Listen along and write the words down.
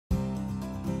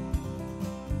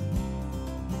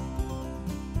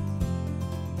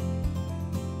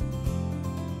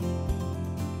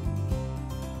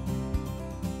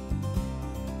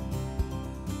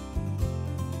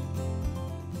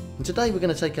and today we're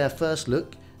going to take our first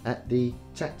look at the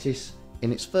Taktis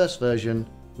in its first version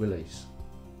release.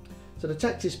 So the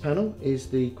Taktis panel is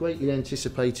the greatly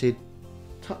anticipated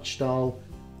touch style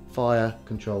fire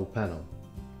control panel.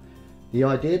 The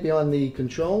idea behind the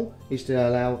control is to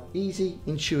allow easy,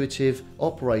 intuitive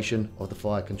operation of the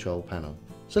fire control panel.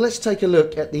 So let's take a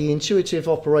look at the intuitive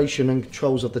operation and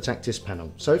controls of the Taktis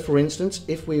panel. So for instance,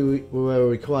 if we were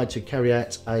required to carry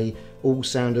out a all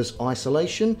sounders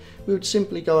isolation, we would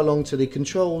simply go along to the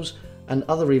controls and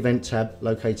other event tab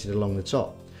located along the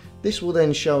top. This will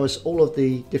then show us all of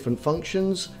the different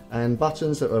functions and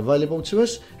buttons that are available to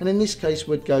us, and in this case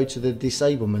we'd go to the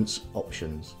disablements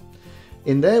options.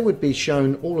 In there would be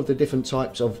shown all of the different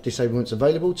types of disablements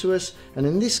available to us, and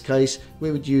in this case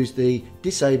we would use the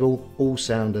Disable All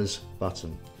Sounders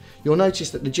button. You'll notice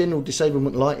that the general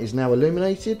disablement light is now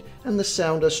illuminated, and the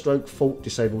sounder stroke fault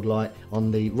disabled light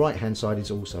on the right hand side is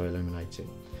also illuminated.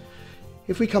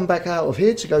 If we come back out of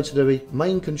here to go to the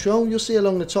main control, you'll see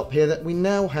along the top here that we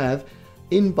now have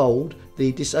in bold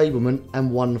the disablement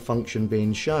and one function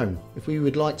being shown. If we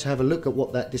would like to have a look at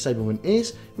what that disablement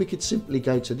is, we could simply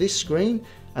go to this screen,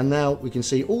 and now we can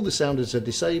see all the sounders are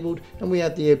disabled, and we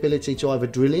have the ability to either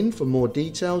drill in for more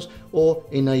details or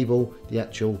enable the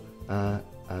actual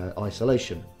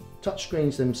isolation.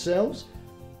 Touchscreens themselves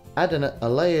add a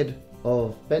layered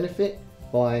of benefit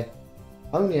by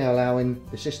only allowing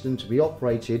the system to be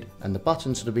operated and the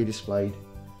buttons to be displayed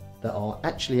that are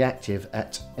actually active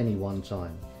at any one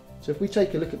time. So if we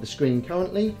take a look at the screen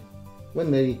currently,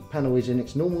 when the panel is in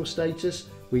its normal status,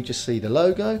 we just see the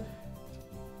logo.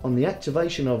 On the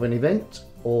activation of an event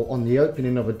or on the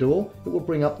opening of a door, it will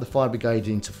bring up the fire brigade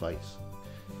interface.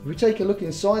 If we take a look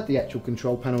inside the actual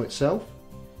control panel itself,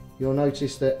 you'll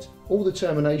notice that all the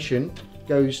termination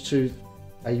goes to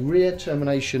a rear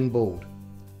termination board.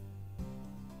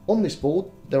 On this board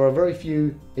there are very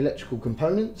few electrical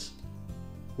components,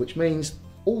 which means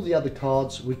all the other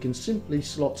cards we can simply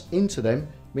slot into them,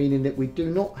 meaning that we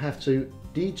do not have to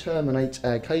determinate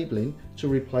our cabling to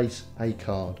replace a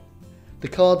card. The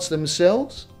cards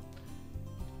themselves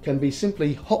can be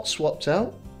simply hot swapped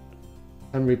out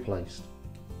and replaced.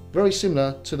 Very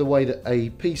similar to the way that a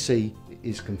PC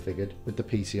is configured with the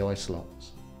PCI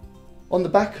slots. On the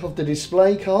back of the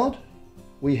display card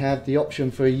we have the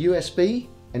option for a USB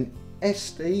and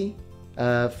SD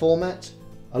format,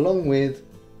 along with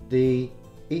the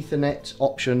Ethernet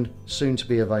option soon to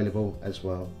be available as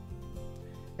well.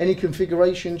 Any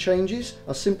configuration changes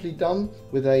are simply done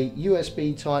with a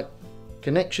USB type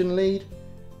connection lead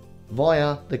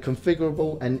via the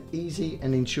configurable and easy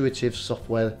and intuitive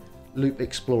software Loop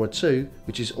Explorer 2,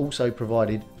 which is also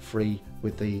provided free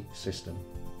with the system.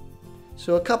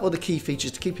 So a couple of the key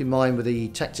features to keep in mind with the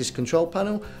Taktis control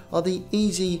panel are the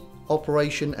easy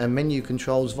operation and menu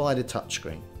controls via the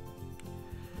touchscreen.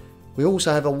 We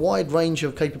also have a wide range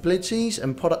of capabilities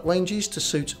and product ranges to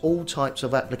suit all types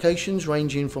of applications,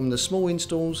 ranging from the small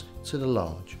installs to the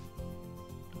large.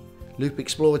 Loop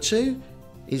Explorer 2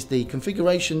 is the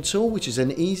configuration tool, which is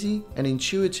an easy and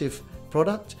intuitive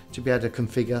product to be able to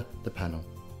configure the panel.